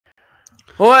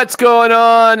What's going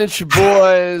on? It's your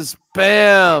boys.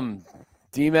 Bam.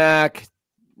 DMac,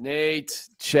 Nate,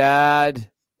 Chad,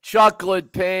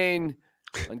 Chocolate Pain,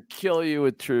 and Kill You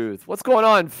with Truth. What's going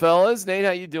on, fellas? Nate,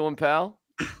 how you doing, pal?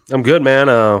 I'm good, man.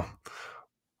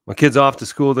 My kid's off to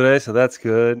school today, so that's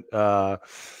good.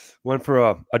 Went for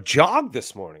a jog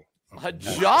this morning. A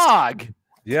jog?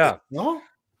 Yeah. No?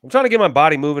 I'm trying to get my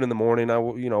body moving in the morning. I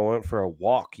went for a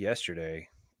walk yesterday,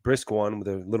 brisk one with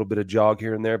a little bit of jog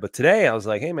here and there. But today I was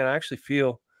like, hey, man, I actually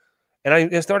feel, and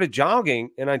I started jogging,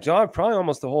 and I jogged probably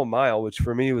almost the whole mile, which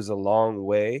for me was a long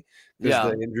way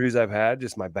because the injuries I've had,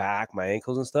 just my back, my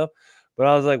ankles and stuff. But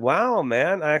I was like, wow,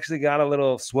 man, I actually got a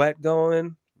little sweat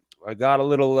going. I got a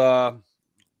little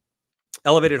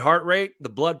elevated heart rate, the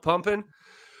blood pumping.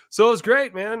 So it was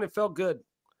great, man. It felt good.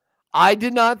 I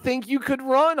did not think you could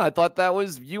run. I thought that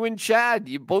was you and Chad,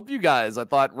 both you guys. I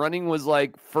thought running was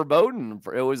like verboten.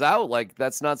 It was out. Like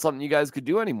that's not something you guys could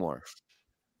do anymore.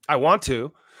 I want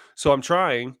to, so I'm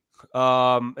trying.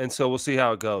 And so we'll see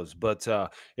how it goes. But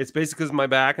it's basically because my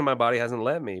back and my body hasn't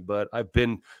let me. But I've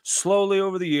been slowly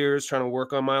over the years trying to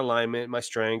work on my alignment, my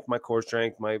strength, my core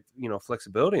strength, my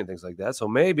flexibility and things like that. So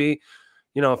maybe,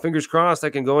 fingers crossed, I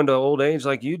can go into old age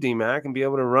like you, DMac, and be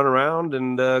able to run around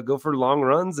and go for long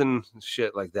runs and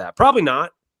shit like that. Probably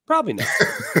not. But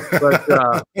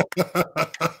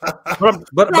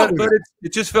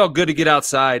it just felt good to get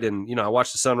outside and I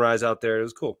watched the sunrise out there. It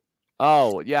was cool.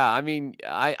 Oh yeah, I mean,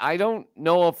 I don't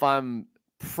know if I'm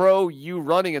pro you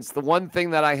running. It's the one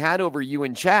thing that I had over you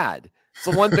and Chad. It's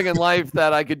the one thing in life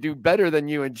that I could do better than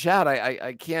you and Chad.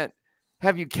 I can't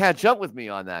have you catch up with me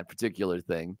on that particular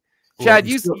thing. Chad,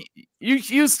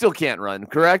 you still can't run,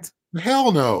 correct?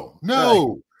 Hell no.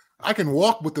 No. I can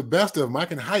walk with the best of them. I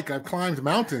can hike. I've climbed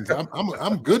mountains.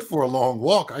 I'm good for a long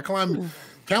walk. I climbed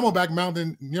Camelback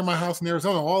Mountain near my house in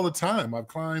Arizona all the time. I've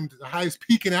climbed the highest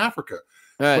peak in Africa.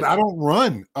 Right. But I don't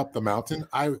run up the mountain.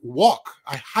 I walk.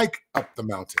 I hike up the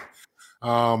mountain.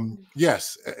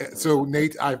 Yes. So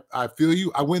Nate, I feel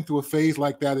you. I went through a phase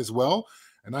like that as well.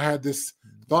 And I had this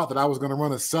thought that I was going to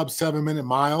run a sub 7-minute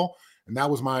mile. And that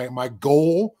was my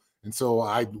goal. And so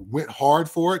I went hard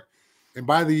for it. And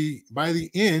by the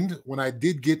end, when I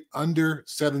did get under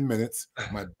 7 minutes,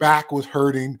 my back was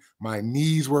hurting, my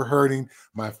knees were hurting,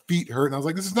 my feet hurt. And I was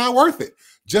like, this is not worth it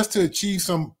just to achieve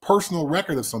some personal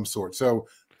record of some sort. So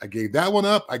I gave that one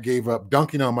up. I gave up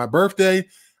dunking on my birthday.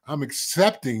 I'm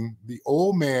accepting the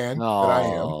old man that I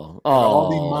am and all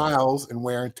the miles and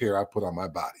wear and tear I put on my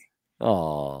body.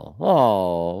 Oh,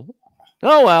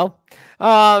 well.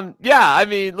 Yeah, I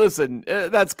mean, listen,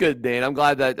 that's good, Nate. I'm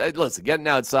glad that, listen, getting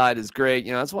outside is great.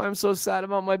 That's why I'm so sad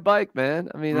about my bike, man.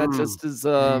 I mean, that just is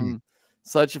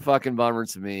such a fucking bummer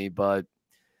to me. But,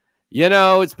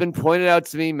 it's been pointed out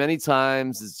to me many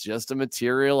times. It's just a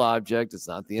material object. It's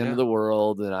not the end of the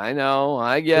world. And I know,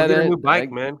 I get it. Go get a new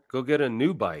bike, man. Go get a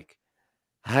new bike.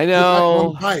 I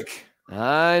know. Bike.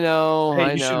 I know.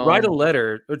 Hey, you should write a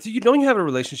letter. Don't you have a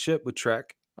relationship with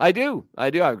Trek? I do. I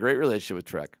have a great relationship with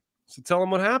Trek. So tell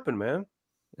them what happened, man.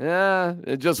 Yeah,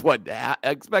 just what?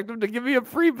 Expect them to give me a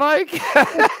free bike?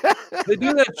 They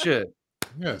do that shit.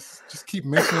 Yes, just keep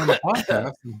mentioning on the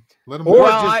podcast and let them. Or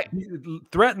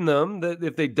threaten them that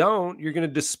if they don't, you're going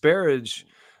to disparage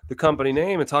the company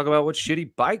name and talk about what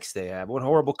shitty bikes they have, what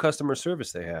horrible customer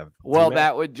service they have. Well,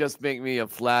 that would just make me a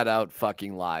flat out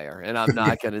fucking liar, and I'm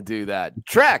not going to do that.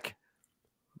 Trek.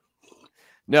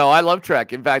 No, I love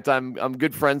Trek. In fact, I'm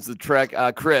good friends with Trek,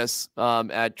 Chris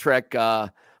at Trek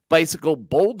Bicycle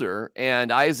Boulder,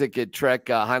 and Isaac at Trek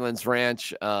Highlands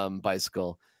Ranch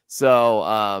Bicycle.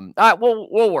 So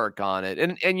we'll work on it.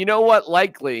 And you know what?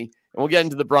 Likely, and we'll get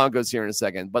into the Broncos here in a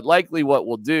second, but likely what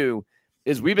we'll do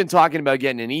is we've been talking about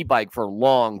getting an e-bike for a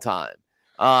long time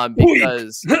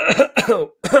because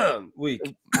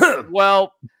weak.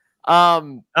 Well,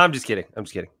 I'm just kidding.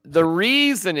 The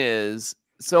reason is,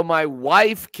 so my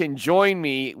wife can join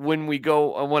me when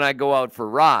I go out for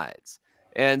rides.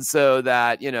 And so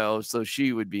that, so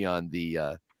she would be on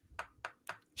the,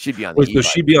 she'd be on the e-bike. So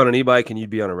she'd be on an e-bike and you'd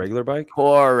be on a regular bike?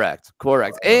 Correct.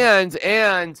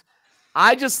 And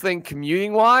I just think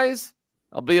commuting wise,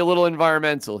 I'll be a little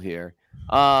environmental here.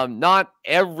 Not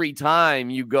every time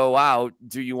you go out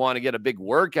do you want to get a big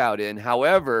workout in.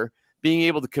 However, being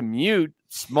able to commute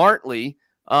smartly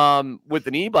with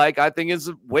an e-bike, I think is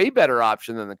a way better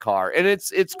option than the car. And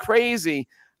it's crazy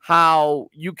how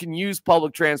you can use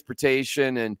public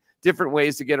transportation and different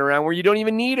ways to get around where you don't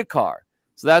even need a car.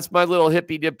 So that's my little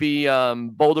hippy dippy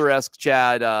Boulder-esque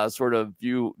Chad sort of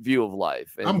view of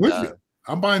life. And, I'm with you.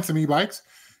 I'm buying some e-bikes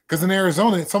Because in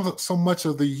Arizona, it's so much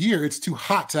of the year, it's too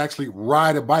hot to actually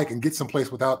ride a bike and get someplace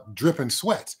without dripping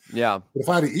sweat. Yeah. But if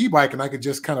I had an e-bike and I could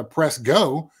just kind of press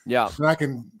go, yeah, then I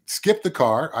can skip the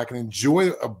car. I can enjoy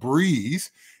a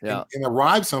breeze and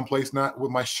arrive someplace not with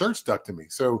my shirt stuck to me.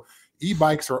 So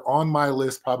e-bikes are on my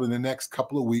list probably in the next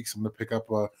couple of weeks. I'm going to pick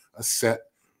up a set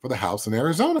for the house in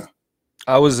Arizona.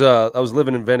 I was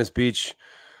living in Venice Beach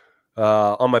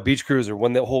on my beach cruiser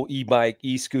when the whole e-bike,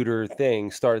 e-scooter thing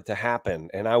started to happen,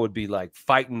 and I would be like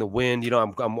fighting the wind. You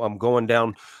know, I'm going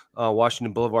down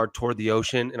Washington Boulevard toward the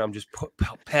ocean, and I'm just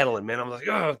pedaling, man. I'm like,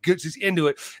 oh, good, just into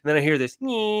it. And then I hear this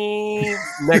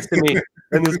next to me,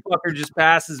 and this fucker just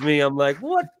passes me. I'm like,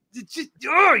 what?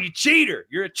 Oh, you cheater!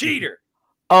 You're a cheater.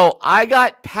 Oh, I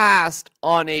got passed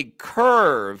on a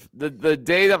curve the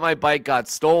day that my bike got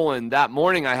stolen. That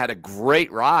morning, I had a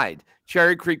great ride.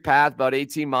 Cherry Creek Path, about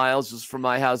 18 miles just from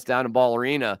my house down in Ball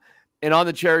Arena. And on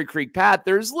the Cherry Creek Path,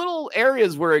 there's little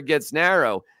areas where it gets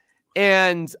narrow.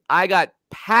 And I got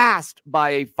passed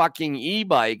by a fucking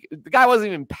e-bike. The guy wasn't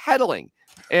even pedaling.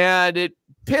 And it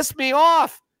pissed me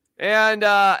off. And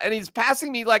he's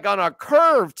passing me like on a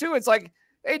curve, too. It's like,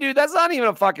 hey, dude, that's not even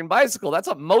a fucking bicycle. That's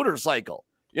a motorcycle.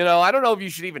 You know, I don't know if you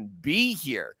should even be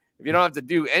here if you don't have to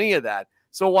do any of that.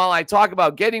 So while I talk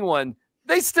about getting one,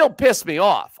 they still piss me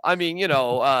off. I mean, you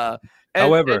know,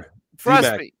 however,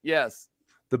 trust me, yes.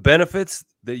 The benefits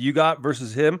that you got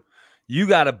versus him, you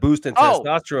got a boost in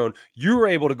testosterone. You were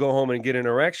able to go home and get an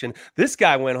erection. This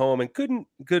guy went home and couldn't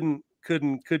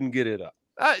get it up.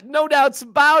 No doubts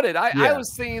about it. I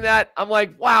was thinking that. I'm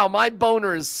like, wow, my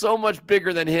boner is so much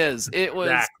bigger than his. It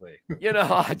was, you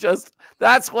know,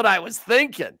 that's what I was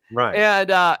thinking. Right.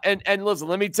 And listen,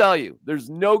 let me tell you, there's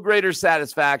no greater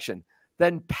satisfaction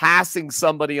than passing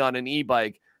somebody on an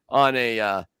e-bike on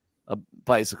a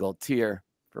bicycle. Tier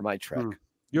for my Trek.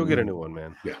 You'll get a new one,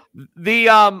 man. Yeah.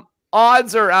 The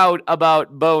odds are out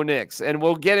about Bo Nix, and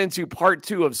we'll get into part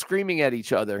 2 of screaming at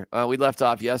each other. We left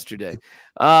off yesterday.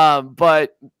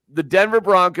 But the Denver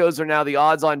Broncos are now the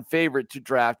odds-on favorite to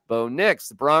draft Bo Nix.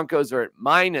 The Broncos are at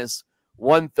minus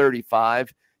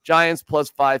 135. Giants plus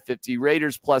 550.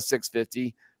 Raiders plus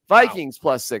 650. Vikings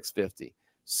plus 650.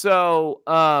 So,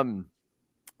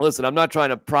 listen, I'm not trying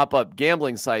to prop up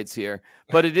gambling sites here,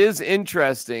 but it is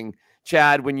interesting,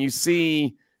 Chad, when you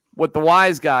see what the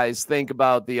wise guys think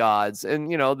about the odds,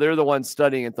 and, you know, they're the ones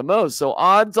studying it the most. So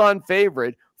odds on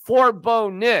favorite for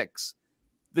Bo Nix,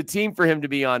 the team for him to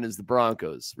be on is the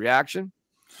Broncos. Reaction?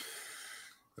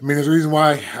 I mean, there's a reason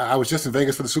why I was just in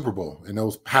Vegas for the Super Bowl, and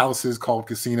those palaces called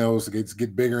casinos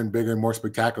get bigger and bigger and more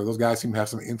spectacular. Those guys seem to have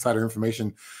some insider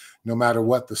information no matter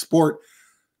what the sport.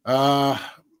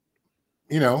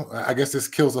 You know, I guess this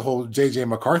kills the whole J.J.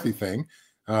 McCarthy thing.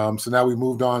 So now we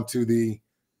moved on to the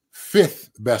 5th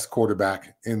best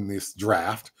quarterback in this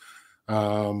draft.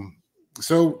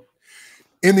 So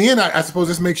in the end, I suppose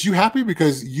this makes you happy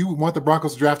because you want the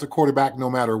Broncos to draft a quarterback no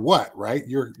matter what, right?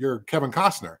 You're Kevin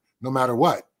Costner, no matter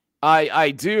what.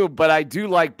 I do, but I do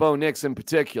like Bo Nix in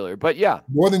particular. But yeah.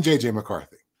 More than J.J.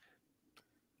 McCarthy.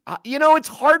 You know, it's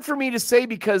hard for me to say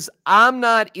because I'm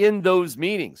not in those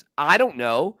meetings. I don't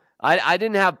know. I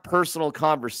didn't have personal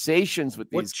conversations with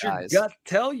these guys. What's your gut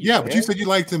tell you? Yeah, man? But you said you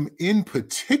liked him in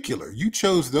particular. You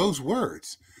chose those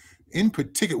words. In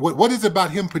particular. What is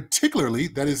about him particularly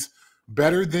that is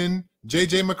better than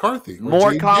J.J. McCarthy?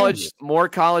 More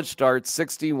college starts,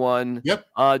 61. Yep.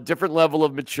 Different level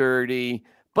of maturity.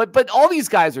 But all these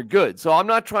guys are good. So I'm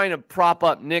not trying to prop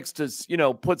up Nix to, you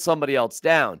know, put somebody else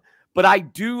down. But I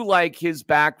do like his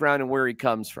background and where he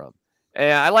comes from.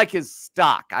 And I like his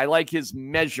stock. I like his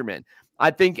measurement.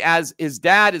 I think as his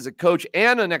dad is a coach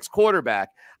and an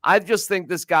ex-quarterback, I just think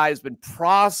this guy has been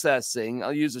processing.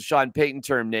 I'll use a Sean Payton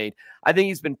term, Nate. I think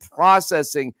he's been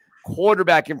processing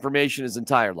quarterback information his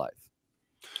entire life.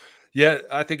 Yeah,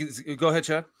 I think it's – go ahead,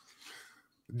 Chad.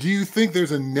 Do you think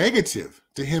there's a negative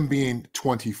to him being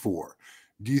 24?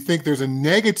 Do you think there's a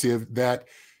negative that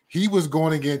he was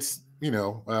going against, you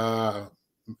know,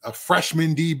 a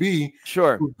freshman DB?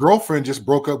 Sure. Whose girlfriend just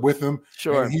broke up with him.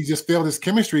 Sure. And he just failed his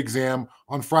chemistry exam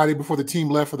on Friday before the team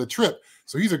left for the trip.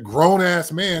 So he's a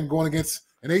grown-ass man going against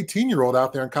an 18-year-old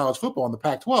out there in college football in the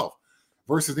Pac-12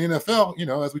 versus the NFL. You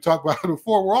know, as we talked about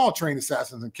before, we're all trained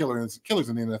assassins and killers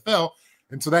in the NFL.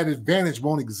 And so that advantage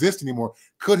won't exist anymore.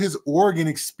 Could his Oregon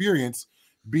experience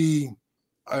be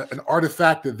an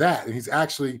artifact of that? And he's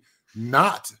actually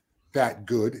not that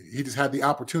good. He just had the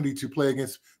opportunity to play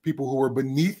against people who were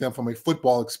beneath them from a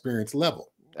football experience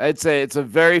level. I'd say it's a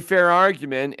very fair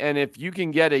argument. And if you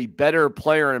can get a better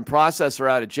player and processor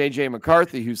out of J.J.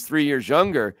 McCarthy, who's 3 years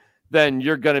younger, then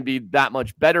you're going to be that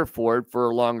much better for it for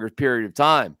a longer period of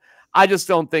time. I just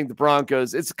don't think the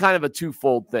Broncos, it's kind of a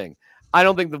twofold thing. I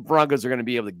don't think the Broncos are going to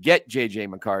be able to get J.J.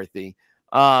 McCarthy.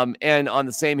 And on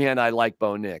the same hand, I like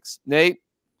Bo Nix. Nate?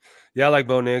 Yeah, I like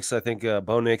Bo Nix. I think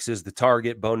Bo Nix is the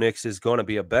target. Bo Nix is going to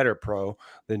be a better pro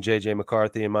than J.J.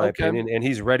 McCarthy, in my opinion, and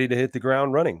he's ready to hit the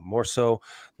ground running more so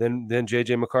than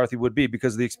J.J. McCarthy would be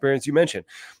because of the experience you mentioned.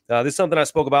 This is something I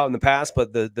spoke about in the past,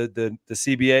 but the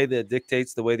CBA that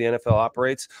dictates the way the NFL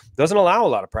operates doesn't allow a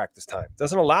lot of practice time,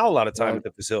 doesn't allow a lot of time at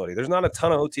the facility. There's not a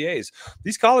ton of OTAs.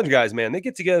 These college guys, man, they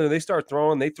get together, they start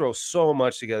throwing, they throw so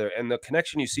much together, and the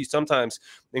connection you see sometimes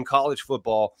in college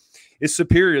football is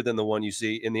superior than the one you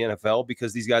see in the NFL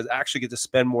because these guys actually get to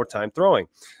spend more time throwing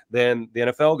than the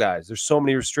NFL guys. There's so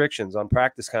many restrictions on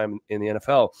practice time in the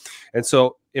NFL. And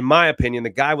so, in my opinion, the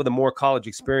guy with a more college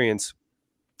experience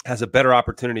has a better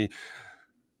opportunity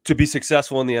to be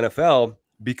successful in the NFL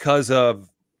because of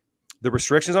the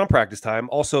restrictions on practice time,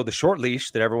 also the short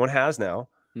leash that everyone has now,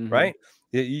 right?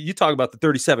 You talk about the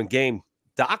 37-game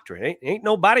doctrine. Ain't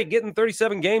nobody getting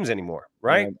 37 games anymore,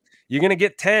 right? You're going to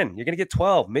get 10. You're going to get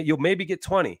 12. You'll maybe get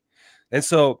 20. And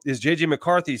so is J.J.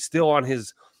 McCarthy still on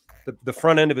the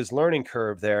front end of his learning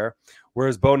curve there,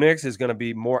 whereas Bo Nix is going to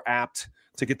be more apt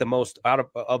to get the most out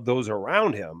of those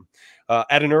around him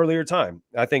at an earlier time.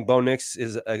 I think Bo Nix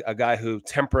is a guy who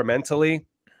temperamentally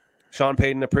Sean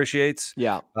Payton appreciates.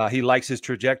 Yeah. He likes his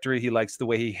trajectory. He likes the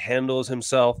way he handles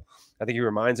himself. I think he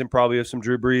reminds him probably of some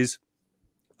Drew Brees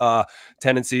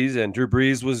tendencies, and Drew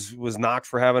Brees was knocked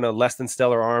for having a less than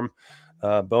stellar arm.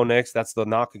 Bo Nix, that's the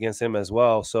knock against him as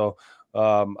well. So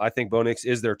I think Bo Nix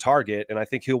is their target, and I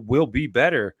think he will be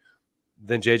better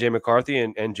than J.J. McCarthy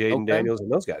and Jaden Daniels and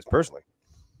those guys personally.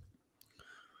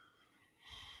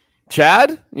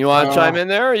 Chad, you want to chime in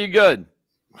there? Or are you good?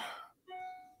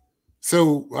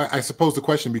 So I suppose the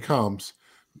question becomes,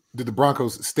 did the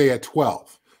Broncos stay at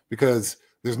 12? Because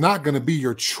there's not going to be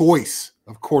your choice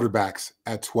of quarterbacks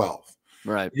at 12.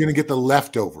 Right. You're going to get the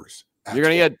leftovers. You're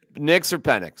going to get Nix or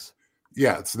Penix.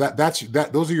 Yeah. So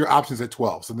those are your options at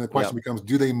 12. So then the question becomes,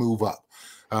 do they move up?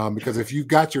 Because if you've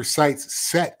got your sights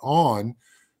set on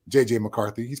J.J.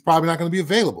 McCarthy, he's probably not going to be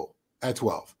available at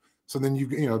 12. So then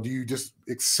do you just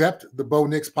accept the Bo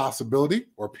Nix possibility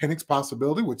or Penix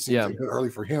possibility, which seems a bit early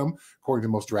for him, according to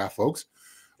most draft folks,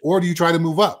 or do you try to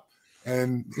move up?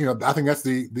 And I think that's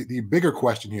the bigger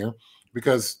question here,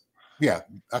 because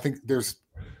I think there's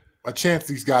a chance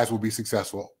these guys will be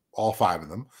successful, all 5 of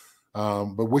them.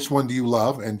 But which one do you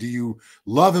love, and do you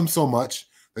love him so much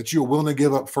that you're willing to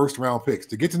give up first-round picks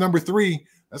to get to number 3?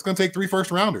 That's going to take 3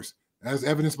 first-rounders, as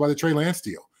evidenced by the Trey Lance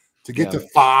deal. To get to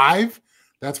 5.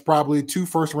 That's probably 2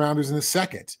 first-rounders in a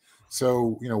second.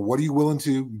 So, what are you willing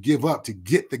to give up to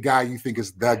get the guy you think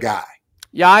is the guy?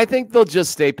 Yeah, I think they'll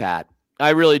just stay pat. I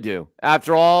really do.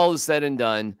 After all is said and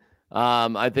done,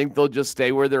 I think they'll just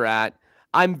stay where they're at.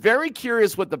 I'm very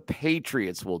curious what the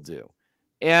Patriots will do.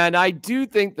 And I do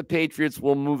think the Patriots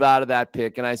will move out of that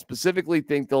pick. And I specifically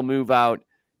think they'll move out,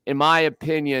 in my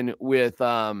opinion, with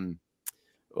Minnesota.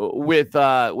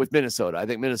 I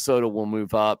think Minnesota will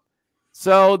move up.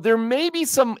 So there may be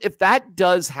some, if that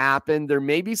does happen, there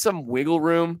may be some wiggle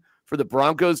room for the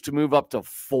Broncos to move up to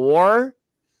 4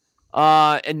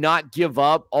 and not give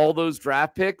up all those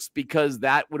draft picks, because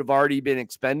that would have already been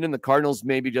expended. And the Cardinals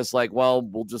maybe just like, well,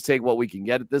 we'll just take what we can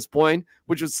get at this point,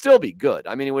 which would still be good.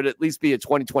 I mean, it would at least be a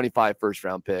 2025 first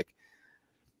round pick.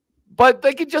 But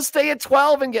they could just stay at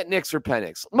 12 and get Nix or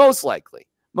Penix, most likely.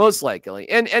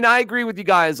 And I agree with you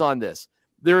guys on this.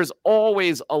 There's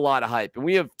always a lot of hype. And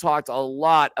we have talked a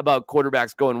lot about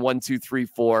quarterbacks going 1, 2, 3,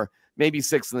 4, maybe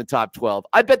 6 in the top 12.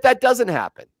 I bet that doesn't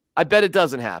happen. I bet it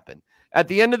doesn't happen. At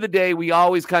the end of the day, we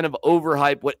always kind of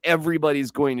overhype what everybody's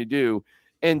going to do.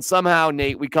 And somehow,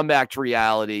 Nate, we come back to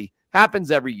reality. Happens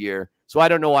every year. So I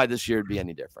don't know why this year would be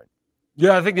any different.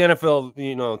 Yeah, I think the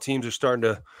NFL, teams are starting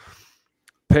to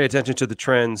pay attention to the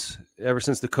trends. Ever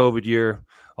since the COVID year,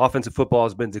 offensive football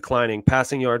has been declining.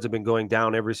 Passing yards have been going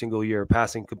down every single year.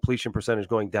 Passing completion percentage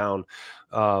going down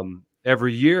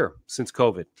every year since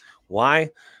COVID. Why?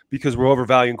 Because we're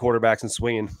overvaluing quarterbacks and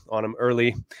swinging on them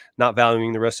early, not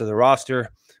valuing the rest of the roster,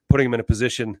 putting them in a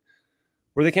position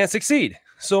where they can't succeed.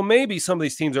 So maybe some of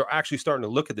these teams are actually starting to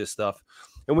look at this stuff.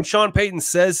 And when Sean Payton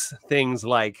says things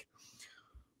like,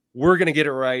 we're going to get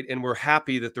it right, and we're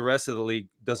happy that the rest of the league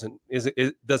doesn't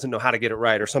know how to get it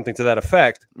right, or something to that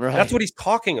effect. Right. That's what he's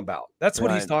talking about. That's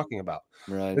what he's talking about.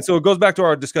 Right. And so it goes back to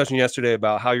our discussion yesterday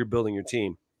about how you're building your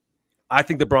team. I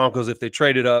think the Broncos, if they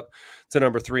traded up to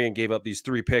number 3 and gave up these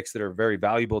 3 picks that are very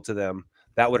valuable to them,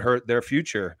 that would hurt their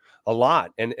future a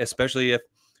lot. And especially if,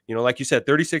 like you said,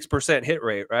 36% hit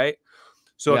rate, right?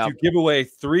 So if you give away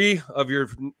 3 of your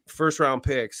first round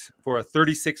picks for a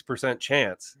 36%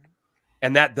 chance,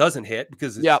 and that doesn't hit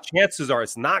because chances are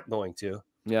it's not going to.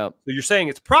 Yeah. So you're saying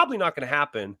it's probably not going to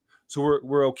happen. So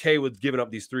we're okay with giving up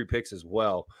these 3 picks as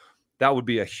well. That would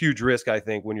be a huge risk, I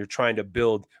think, when you're trying to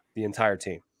build the entire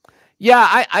team.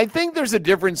 Yeah, I think there's a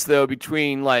difference, though,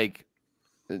 between like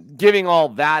giving all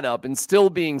that up and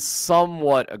still being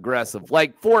somewhat aggressive.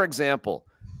 Like, for example,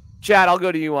 Chad, I'll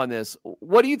go to you on this.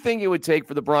 What do you think it would take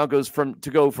for the Broncos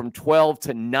to go from 12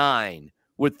 to 9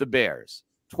 with the Bears?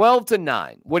 12 to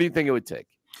 9. What do you think it would take?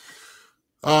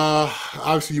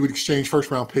 Obviously, you would exchange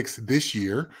first round picks this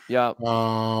year. Yeah.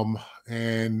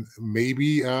 And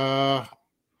maybe a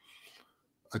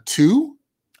 2.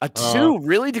 A 2,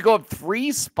 really? To go up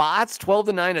 3 spots, 12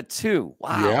 to 9, a 2.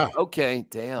 Wow. Yeah. Okay.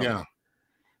 Damn. Yeah.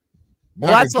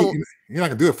 Well, you're not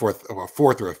gonna do it for a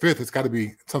 4th or a 5th. It's got to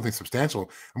be something substantial,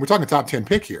 and we're talking top 10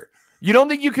 pick here. You don't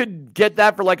think you could get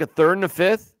that for like a 3rd and a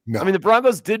 5th? No. I mean, the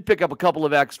Broncos did pick up a couple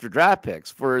of extra draft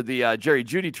picks for the Jerry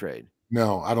Jeudy trade.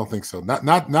 No, I don't think so. Not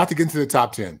to get into the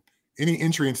top 10. Any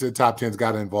entry into the top 10's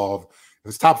got to involve. If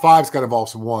it's top 5, it's got to involve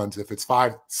some 1s. If it's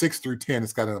 5, 6 through 10,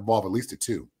 it's got to involve at least a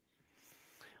 2.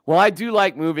 Well, I do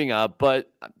like moving up, but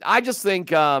I just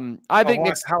think I think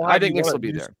Knicks will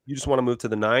be there. You just want to move to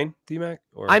the 9, DMac?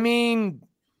 I mean,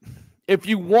 if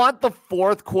you want the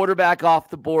 4th quarterback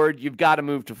off the board, you've got to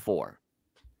move to 4.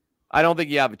 I don't think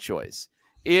you have a choice.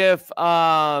 If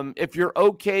you're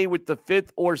okay with the 5th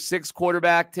or 6th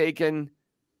quarterback taken,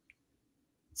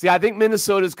 see, I think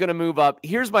Minnesota's going to move up.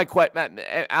 Here's my question.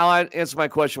 I'll answer my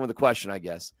question with a question, I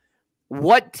guess.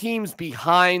 What teams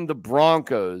behind the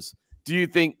Broncos do you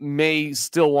think may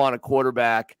still want a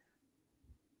quarterback?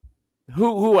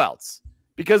 Who else?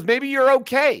 Because maybe you're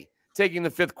okay taking the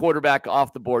 5th quarterback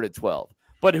off the board at 12.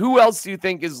 But who else do you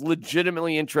think is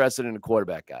legitimately interested in a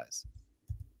quarterback, guys?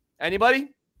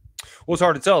 Anybody? Well, it's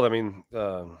hard to tell. I mean,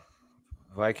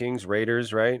 Vikings,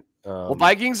 Raiders, right? Well,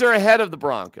 Vikings are ahead of the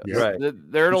Broncos. Yeah. Right.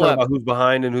 They're at 11. About who's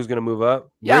behind and who's going to move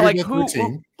up? Yeah, Raiders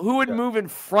like who would move in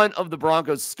front of the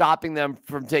Broncos, stopping them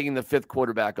from taking the 5th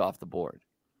quarterback off the board?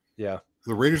 Yeah.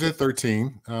 The Raiders at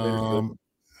 13.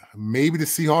 Maybe the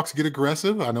Seahawks get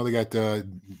aggressive. I know they got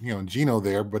Geno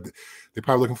there, but they're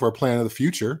probably looking for a plan of the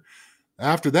future.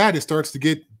 After that, it starts to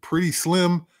get pretty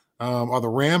slim. Are the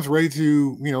Rams ready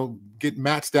to get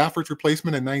Matt Stafford's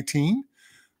replacement at 19?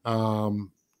 The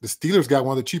Steelers got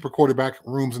one of the cheaper quarterback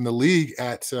rooms in the league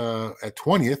at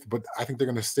 20th, but I think they're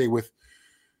going to stay with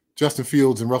Justin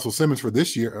Fields and Russell Simmons for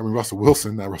this year. I mean, Russell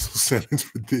Wilson, not Russell Simmons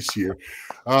for this year.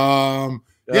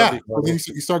 Yeah, but then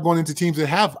you start going into teams that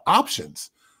have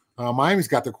options. Miami's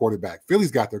got their quarterback.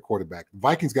 Philly's got their quarterback.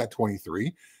 Vikings got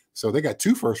 23. So they got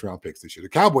 2 first-round picks this year. The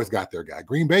Cowboys got their guy.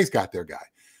 Green Bay's got their guy.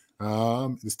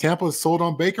 Is Tampa sold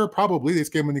on Baker? Probably. They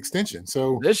just gave him an extension.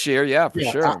 So this year, for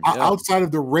sure. Outside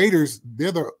of the Raiders,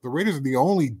 the Raiders are the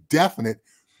only definite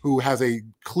who has a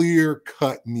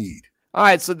clear-cut need. All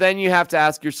right, so then you have to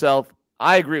ask yourself,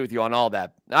 I agree with you on all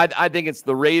that. I think it's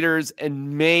the Raiders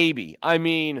and maybe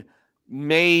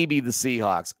the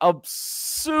Seahawks. A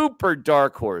super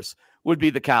dark horse would be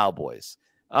the Cowboys,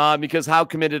 because how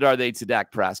committed are they to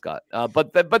Dak Prescott?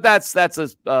 But that's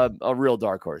a real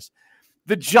dark horse.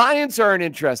 The Giants are an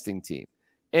interesting team,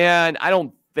 and I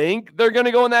don't think they're going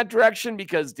to go in that direction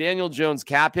because Daniel Jones'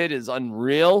 cap hit is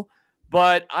unreal.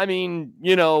 But I mean,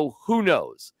 who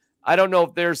knows? I don't know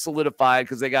if they're solidified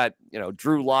because they got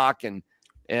Drew Lock and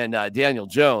Daniel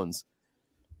Jones.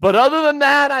 But other than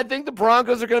that, I think the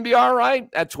Broncos are going to be all right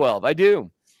at 12. I do.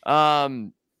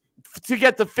 To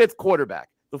get the 5th quarterback.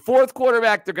 The 4th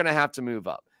quarterback, they're going to have to move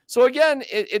up. So again,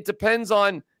 it depends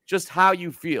on just how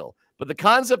you feel. But the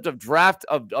concept of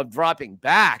dropping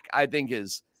back, I think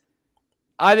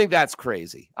that's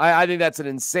crazy. I think that's an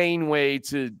insane way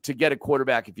to get a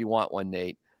quarterback if you want one,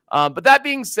 Nate. But that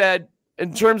being said,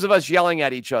 in terms of us yelling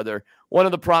at each other, one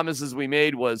of the promises we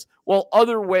made was, well,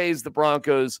 other ways the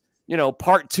Broncos,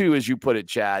 part 2, as you put it,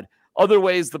 Chad, other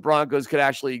ways the Broncos could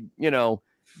actually,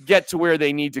 get to where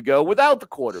they need to go without the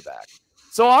quarterback.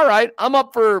 So, all right, I'm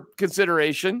up for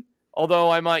consideration, although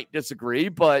I might disagree,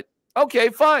 but okay,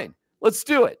 fine. Let's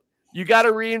do it. You got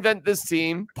to reinvent this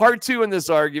team. Part 2 in this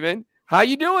argument. How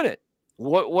you doing it?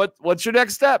 What's your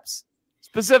next steps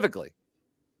specifically?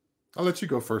 I'll let you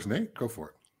go first, Nate. Go for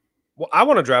it. Well, I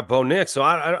want to draft Bo Nix, so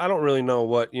I don't really know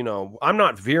what, I'm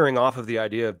not veering off of the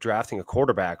idea of drafting a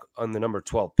quarterback on the number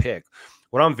 12 pick.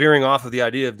 What I'm veering off of the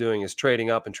idea of doing is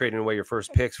trading up and trading away your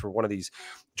first picks for one of these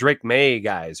Drake May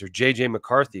guys or JJ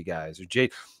McCarthy guys or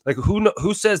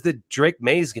who says that Drake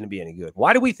May is going to be any good?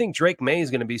 Why do we think Drake May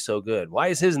is going to be so good? Why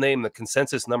is his name the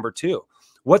consensus number 2?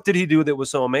 What did he do that was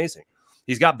so amazing?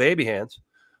 He's got baby hands.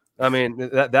 I mean,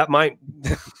 that might.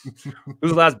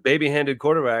 Who's the last baby-handed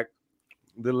quarterback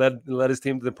that led his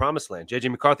team to the promised land? JJ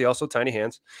McCarthy, also tiny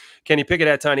hands. Kenny Pickett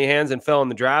had tiny hands and fell in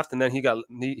the draft, and then he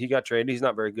got traded. He's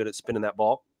not very good at spinning that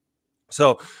ball.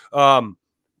 So,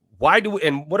 why do we,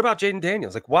 and what about Jaden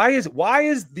Daniels? Like,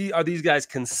 are these guys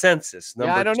consensus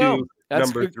number I don't 2, know. That's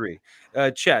number good.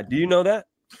 3? Chad, do you know that?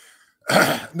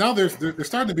 Now there's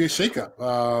starting to be a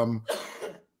shakeup.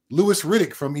 Louis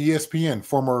Riddick from ESPN,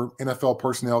 former NFL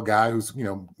personnel guy who's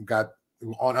got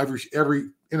on every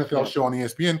NFL show on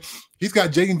ESPN. He's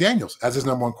got Jaden Daniels as his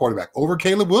number 1 quarterback over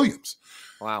Caleb Williams.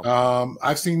 Wow.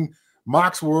 I've seen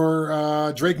mocks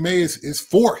where Drake May is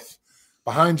 4th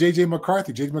behind JJ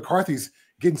McCarthy. JJ McCarthy's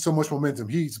getting so much momentum.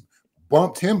 He's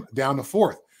bumped him down to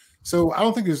 4th. So I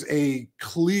don't think there's a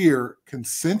clear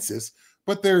consensus,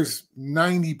 but there's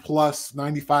 90 plus,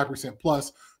 95%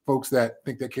 plus folks that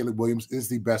think that Caleb Williams is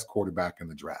the best quarterback in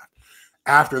the draft.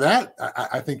 After that,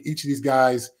 I think each of these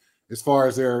guys, as far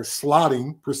as their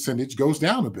slotting percentage, goes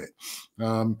down a bit.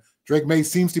 Drake May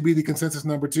seems to be the consensus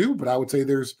number 2, but I would say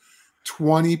there's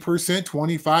 20%,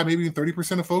 25, maybe even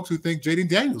 30% of folks who think Jaden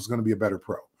Daniels is going to be a better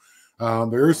pro.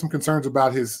 There are some concerns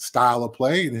about his style of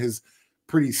play and his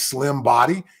pretty slim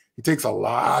body. He takes a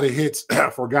lot of hits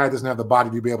for a guy that doesn't have the body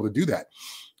to be able to do that.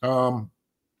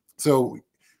 So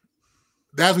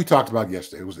as we talked about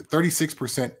yesterday, it was a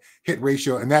 36% hit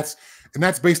ratio, and that's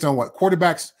based on what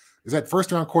quarterbacks. Is that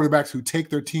first-round quarterbacks who take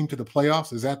their team to the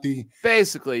playoffs? Is that the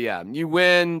basically? Yeah, you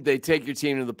win. They take your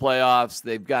team to the playoffs.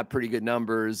 They've got pretty good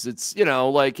numbers. It's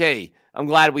like, hey, I'm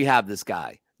glad we have this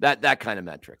guy. That kind of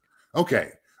metric. Okay,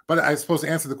 but I suppose to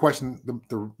answer the question,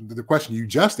 the question you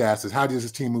just asked is how does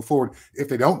this team move forward if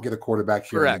they don't get a quarterback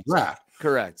here in the draft?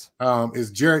 Correct.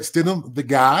 Is Jarrett Stidham the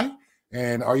guy?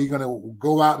 And are you going to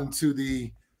go out into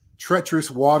the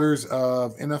treacherous waters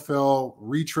of NFL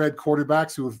retread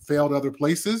quarterbacks who have failed other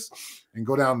places and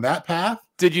go down that path?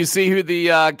 Did you see who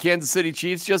the Kansas City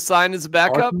Chiefs just signed as a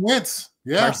backup? Carson Wentz.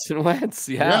 Yeah. Carson Wentz.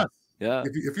 Yeah. Yeah.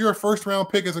 If you're a first-round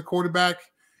pick as a quarterback,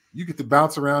 you get to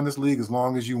bounce around this league as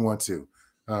long as you want to.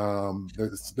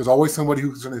 There's always somebody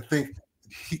who's going to think,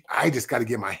 I just got to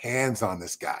get my hands on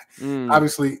this guy.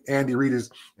 Obviously, Andy Reid is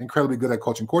incredibly good at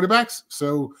coaching quarterbacks,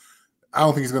 so I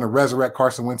don't think he's going to resurrect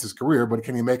Carson Wentz's career, but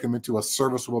can he make him into a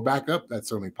serviceable backup? That's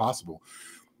certainly possible.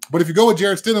 But if you go with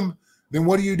Jarrett Stidham, then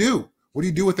what do you do? What do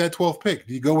you do with that 12th pick?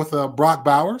 Do you go with Brock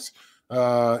Bowers?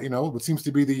 What seems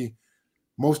to be the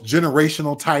most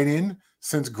generational tight end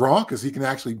since Gronk, because he can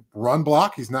actually run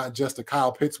block. He's not just a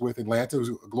Kyle Pitts with Atlanta, who's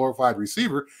a glorified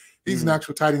receiver. He's an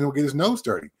actual tight end who'll get his nose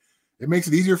dirty. It makes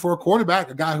it easier for a quarterback,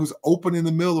 a guy who's open in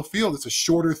the middle of the field. It's a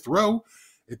shorter throw.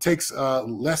 It takes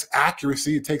less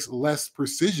accuracy. It takes less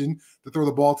precision to throw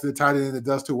the ball to the tight end than it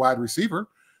does to a wide receiver.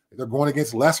 They're going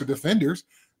against lesser defenders.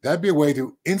 That'd be a way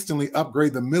to instantly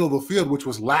upgrade the middle of the field, which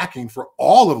was lacking for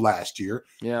all of last year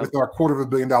with our $250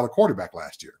 million quarterback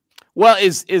last year. Well,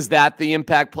 is that the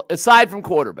impact, aside from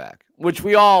quarterback, which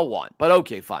we all want, but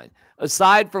okay, fine.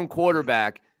 Aside from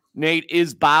quarterback, Nate,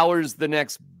 is Bowers the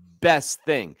next best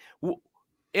thing?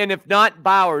 And if not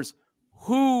Bowers,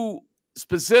 who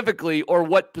specifically or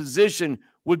what position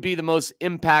would be the most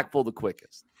impactful the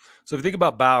quickest? So if you think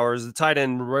about Bowers, the tight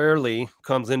end rarely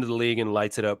comes into the league and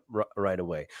lights it up right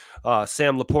away.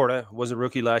 Sam Laporta was a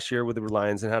rookie last year with the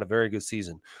Lions and had a very good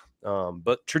season.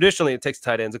 But traditionally, it takes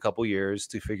tight ends a couple years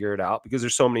to figure it out because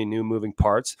there's so many new moving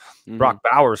parts. Brock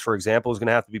Bowers, for example, is going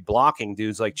to have to be blocking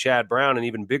dudes like Chad Brown and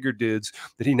even bigger dudes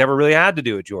that he never really had to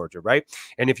do at Georgia, right?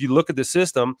 And if you look at the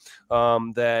system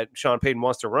that Sean Payton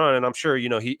wants to run, and I'm sure,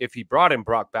 if he brought in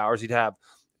Brock Bowers, he'd have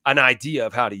an idea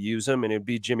of how to use him, and it'd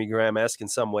be Jimmy Graham-esque in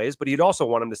some ways, but he'd also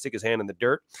want him to stick his hand in the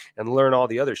dirt and learn all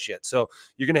the other shit. So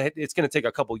it's going to take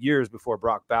a couple years before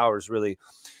Brock Bowers really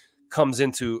comes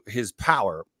into his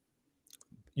power.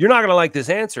 You're not going to like this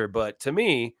answer, but to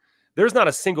me, there's not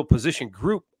a single position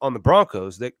group on the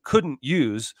Broncos that couldn't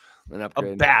use a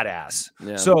badass.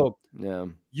 Yeah. So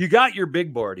you got your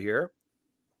big board here,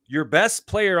 your best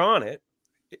player on it.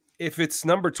 If it's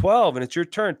number 12 and it's your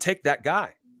turn, take that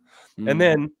guy. And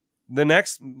then the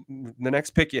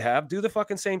next pick you have, do the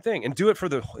fucking same thing and do it for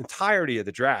the entirety of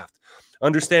the draft.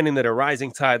 Understanding that a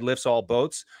rising tide lifts all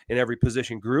boats in every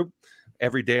position group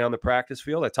every day on the practice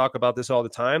field. I talk about this all the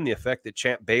time, the effect that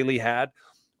Champ Bailey had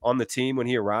on the team when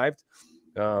he arrived.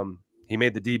 He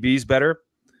made the DBs better.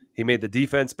 He made the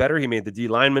defense better. He made the D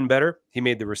linemen better. He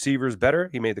made the receivers better.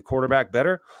 He made the quarterback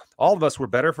better. All of us were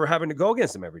better for having to go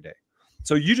against him every day.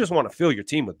 So you just want to fill your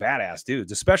team with badass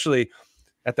dudes, especially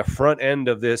at the front end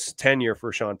of this tenure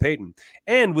for Sean Payton,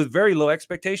 and with very low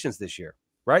expectations this year,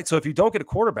 right? So if you don't get a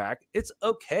quarterback, it's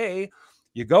okay.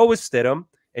 You go with Stidham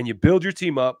and you build your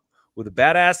team up with the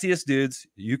badassiest dudes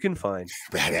you can find.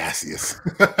 Badassiest.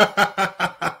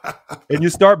 And you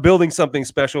start building something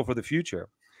special for the future.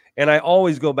 And I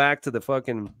always go back to the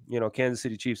fucking, Kansas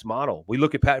City Chiefs model. We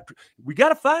look at we got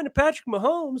to find a Patrick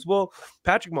Mahomes. Well,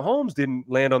 Patrick Mahomes didn't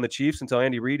land on the Chiefs until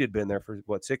Andy Reid had been there for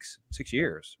what, six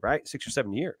years, right? 6 or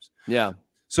 7 years. Yeah.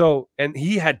 So, and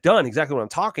he had done exactly what I'm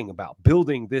talking about,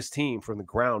 building this team from the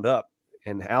ground up.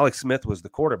 And Alex Smith was the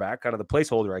quarterback, kind of the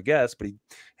placeholder, I guess, but he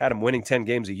had him winning 10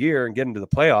 games a year and getting to the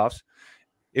playoffs.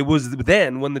 It was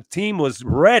then when the team was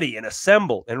ready and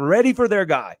assembled and ready for their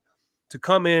guy to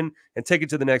come in and take it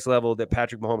to the next level that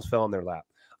Patrick Mahomes fell in their lap.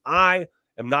 I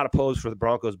am not opposed for the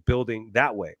Broncos building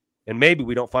that way. And maybe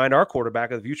we don't find our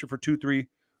quarterback of the future for 2, 3,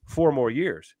 4 more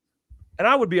years. And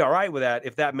I would be all right with that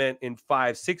if that meant in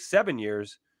 5, 6, 7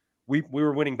 years, we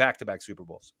were winning back-to-back Super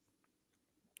Bowls.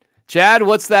 Chad,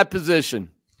 what's that position?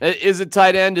 Is it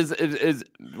tight end?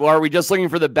 Or are we just looking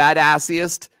for the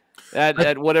badassiest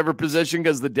at whatever position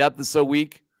because the depth is so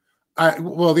weak?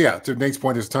 Well, yeah, to Nate's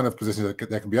point, there's a ton of positions that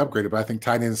can be upgraded, but I think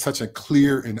tight end is such a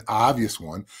clear and obvious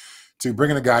one to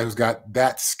bring in a guy who's got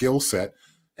that skill set.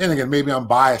 And again, maybe I'm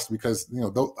biased because,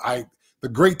 the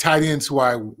great tight ends who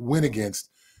I went against,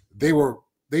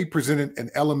 they presented an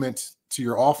element to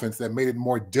your offense that made it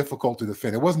more difficult to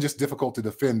defend. It wasn't just difficult to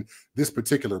defend this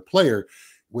particular player.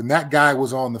 When that guy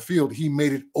was on the field, he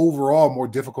made it overall more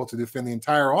difficult to defend the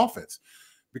entire offense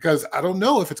because I don't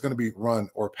know if it's going to be run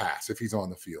or pass if he's on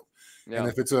the field. Yeah. And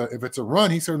if it's a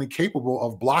run, he's certainly capable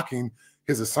of blocking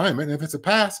his assignment. And if it's a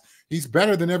pass, he's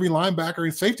better than every linebacker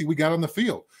and safety we got on the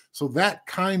field. So that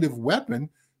kind of weapon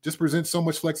just presents so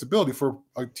much flexibility for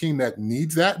a team that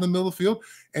needs that in the middle of the field.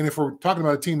 And if we're talking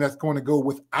about a team that's going to go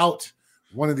without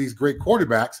one of these great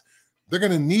quarterbacks, they're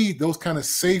going to need those kind of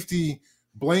safety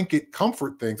blanket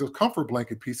comfort things, those comfort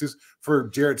blanket pieces for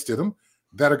Jarrett Stidham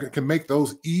that can make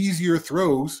those easier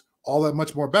throws all that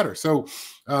much more better. So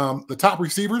the top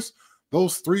receivers,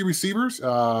 those 3 receivers,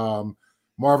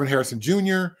 Marvin Harrison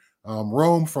Jr.,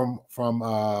 Rome from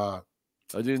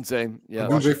I didn't say, yeah,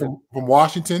 from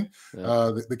Washington,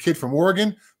 yeah. The kid from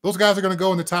Oregon. Those guys are going to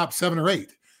go in the top 7 or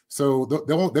 8. So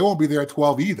they won't be there at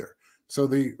 12 either. So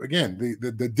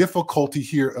the difficulty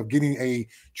here of getting a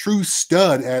true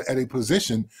stud at a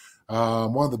position,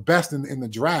 one of the best in the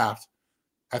draft,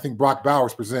 I think Brock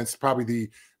Bowers presents probably the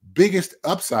biggest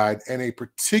upside and a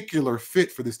particular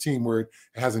fit for this team where it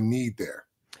has a need there.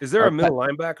 Is there a middle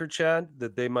linebacker, Chad,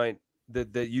 that they might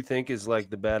that you think is like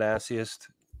the badassiest?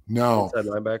 No,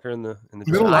 inside linebacker in the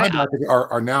middle linebackers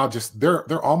are now just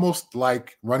they're almost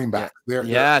like running backs.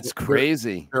 It's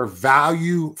crazy. Their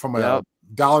value from a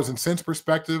dollars and cents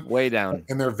perspective, way down,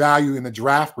 and their value in the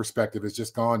draft perspective has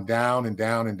just gone down and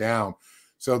down and down.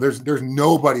 So there's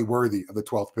nobody worthy of the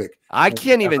 12th pick. I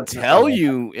can't even tell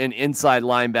you an inside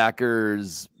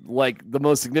linebackers, like the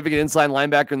most significant inside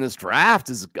linebacker in this draft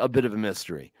is a bit of a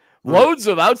mystery. Loads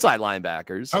of outside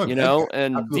linebackers,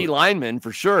 and D linemen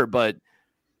for sure. But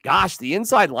gosh, the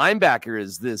inside linebacker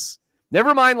is this.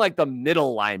 Never mind, like the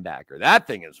middle linebacker. That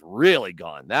thing is really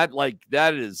gone. That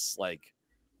is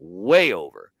way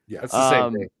over. Yeah, that's the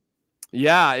same thing.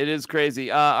 Yeah, it is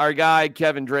crazy. Our guy,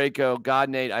 Kevin Draco, God,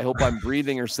 Nate, I hope I'm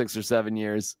breathing her 6 or 7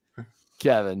 years.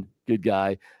 Kevin, good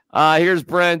guy. Here's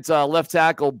Brent, left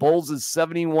tackle. Bowles is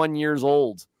 71 years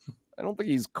old. I don't think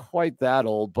he's quite that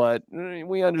old, but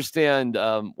we understand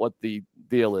what the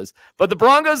deal is. But the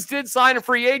Broncos did sign a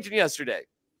free agent yesterday.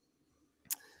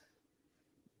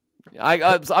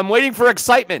 I'm waiting for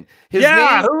excitement. Who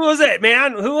was it,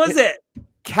 man? Who was it?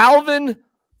 Calvin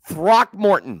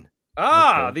Throckmorton.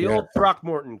 The old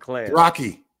Throckmorton clan.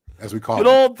 Rocky, as we call him. Good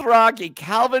old Throcky.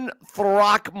 Calvin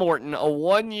Throckmorton, a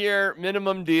 1-year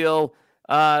minimum deal,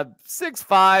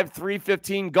 6'5",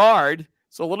 315 guard.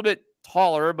 So a little bit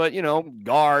taller, but,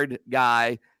 guard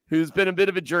guy who's been a bit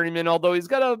of a journeyman, although he's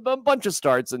got a bunch of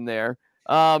starts in there.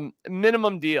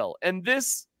 Minimum deal. And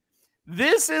this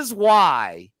is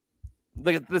why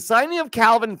the signing of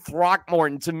Calvin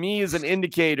Throckmorton to me is an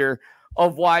indicator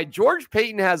of why George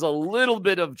Payton has a little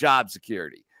bit of job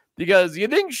security. Because you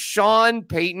think Sean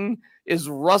Payton is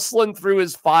rustling through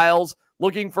his files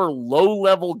looking for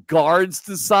low-level guards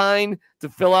to sign to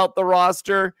fill out the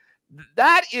roster?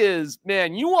 That is,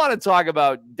 man, you want to talk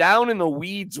about down in the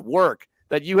weeds work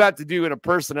that you have to do in a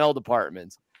personnel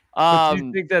department. Do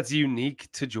you think that's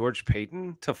unique to George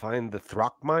Payton to find the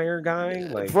Throckmeyer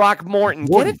guy? Throckmorton,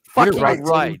 get it fucking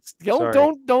right.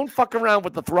 Don't fuck around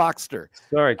with the Throckster.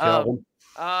 Sorry, Calvin.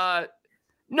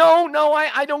 No,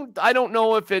 I don't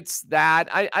know if it's that.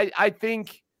 I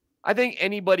think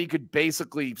anybody could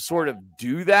basically sort of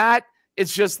do that.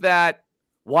 It's just that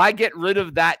why get rid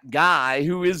of that guy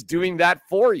who is doing that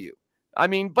for you? I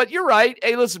mean, but you're right.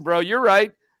 Hey, listen, bro, you're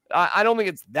right. I don't think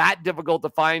it's that difficult to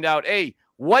find out, hey,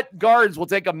 what guards will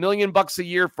take $1 million a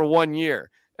year for 1 year?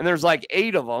 And there's like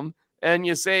 8 of them. And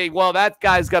you say, well, that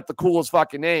guy's got the coolest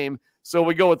fucking name, so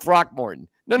we go with Throckmorton.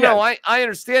 No, I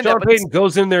understand Sean that. Payton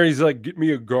goes in there, he's like, get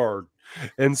me a guard.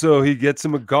 And so he gets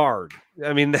him a guard.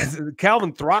 I mean,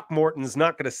 Calvin Throckmorton's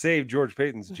not going to save George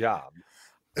Payton's job.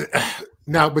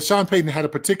 Now, but Sean Payton had a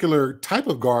particular type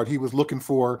of guard he was looking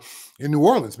for in New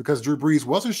Orleans because Drew Brees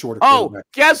wasn't short of quarterback.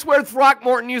 Guess where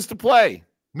Throckmorton used to play?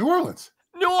 New Orleans.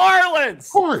 New Orleans.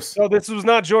 Of course. So this was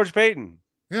not George Payton.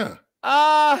 Yeah.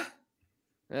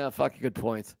 Yeah, fuck, good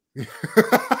point.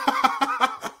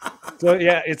 So,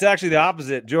 yeah, it's actually the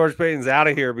opposite. George Payton's out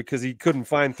of here because he couldn't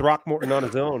find Throckmorton on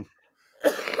his own.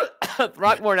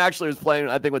 Throckmorton actually was playing,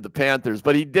 I think, with the Panthers,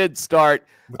 but he did start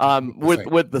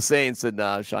with the Saints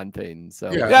and Sean Payton.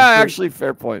 So, yeah, actually,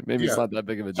 fair point. Maybe it's not that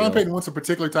big of a deal. Sean Payton wants a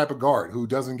particular type of guard who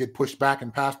doesn't get pushed back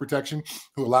in pass protection,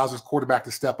 who allows his quarterback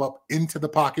to step up into the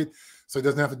pocket so he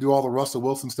doesn't have to do all the Russell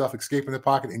Wilson stuff, escaping the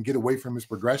pocket and get away from his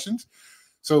progressions.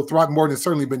 So Throckmorton has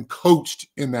certainly been coached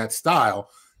in that style.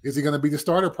 Is he going to be the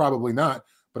starter? Probably not.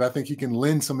 But I think he can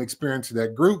lend some experience to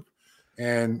that group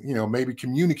and, maybe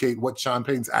communicate what Sean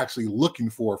Payton's actually looking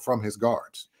for from his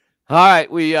guards. All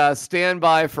right, we stand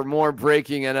by for more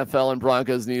breaking NFL and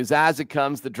Broncos news as it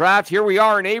comes. The draft, here we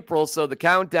are in April, so the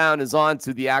countdown is on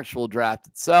to the actual draft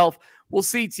itself. We'll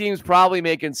see teams probably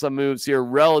making some moves here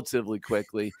relatively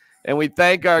quickly. And we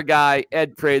thank our guy,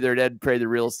 Ed Prather at Ed Prather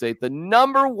Real Estate, the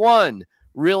 #1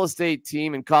 real estate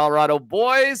team in Colorado.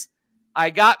 Boys,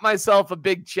 I got myself a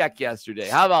big check yesterday.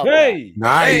 How about that?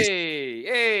 Nice.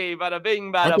 Hey, bada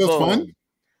bing, bada Aren't those boom.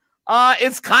 fun?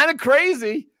 It's kind of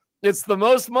crazy. It's the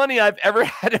most money I've ever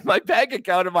had in my bank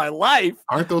account in my life.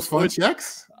 Aren't those fun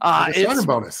checks? It's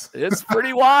bonus. It's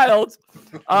pretty wild.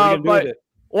 But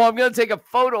well, I'm going to take a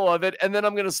photo of it, and then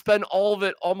I'm going to spend all of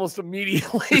it almost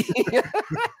immediately.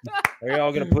 Are you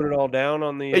all going to put it all down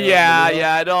on the?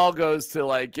 Yeah. It all goes to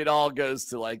like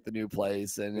the new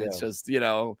place, and it's just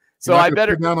So I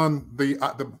better put down on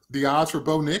the odds for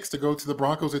Bo Nix to go to the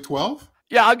Broncos at 12.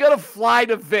 Yeah, I'm gonna fly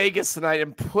to Vegas tonight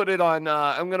and put it on.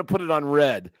 I'm gonna put it on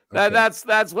red. Okay.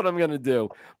 That's what I'm gonna do.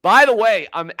 By the way,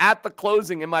 I'm at the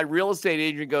closing, and my real estate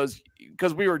agent goes,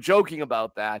 because we were joking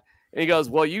about that, and he goes,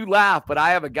 "Well, you laugh, but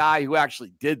I have a guy who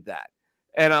actually did that."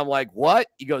 And I'm like, "What?"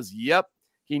 He goes, "Yep."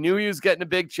 He knew he was getting a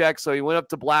big check, so he went up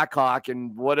to Blackhawk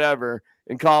and whatever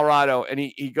in Colorado, and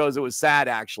he goes, "It was sad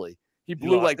actually. He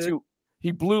blew like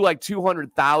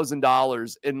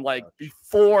 $200,000 in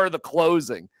before the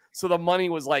closing." So the money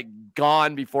was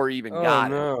gone before he even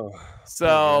got it.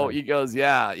 So he goes,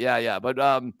 yeah. But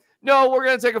no, we're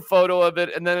going to take a photo of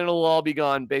it, and then it'll all be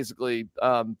gone basically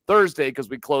Thursday because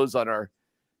we close on our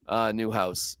new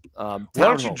house. Why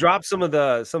don't you drop some of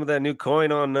that new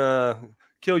coin on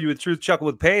Kill You with Truth, Chuckle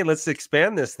with Pain? Let's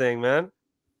expand this thing, man.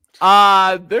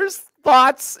 There's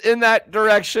thoughts in that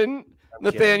direction,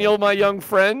 Nathaniel, my young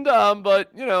friend. But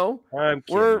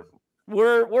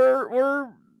we're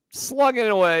slugging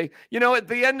it away. At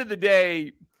the end of the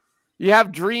day, you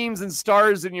have dreams and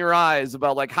stars in your eyes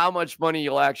about how much money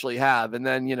you'll actually have. And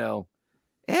then, it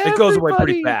goes away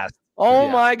pretty fast. Oh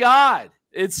my God.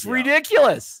 It's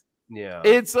ridiculous. Yeah.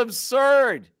 It's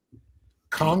absurd.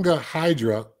 Conga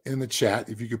Hydra in the chat.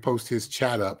 If you could post his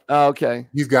chat up. Okay.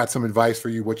 He's got some advice for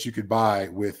you, what you could buy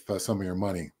with some of your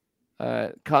money.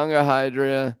 Conga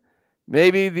Hydra.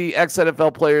 Maybe the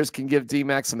ex-NFL players can give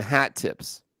DMac some hat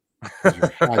tips.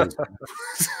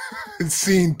 It's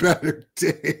seen better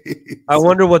days. I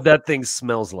wonder what that thing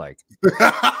smells like.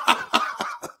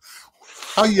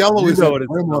 How yellow is it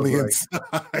on the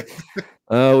inside?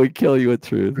 We kill you with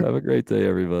truth. Have a great day,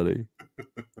 everybody.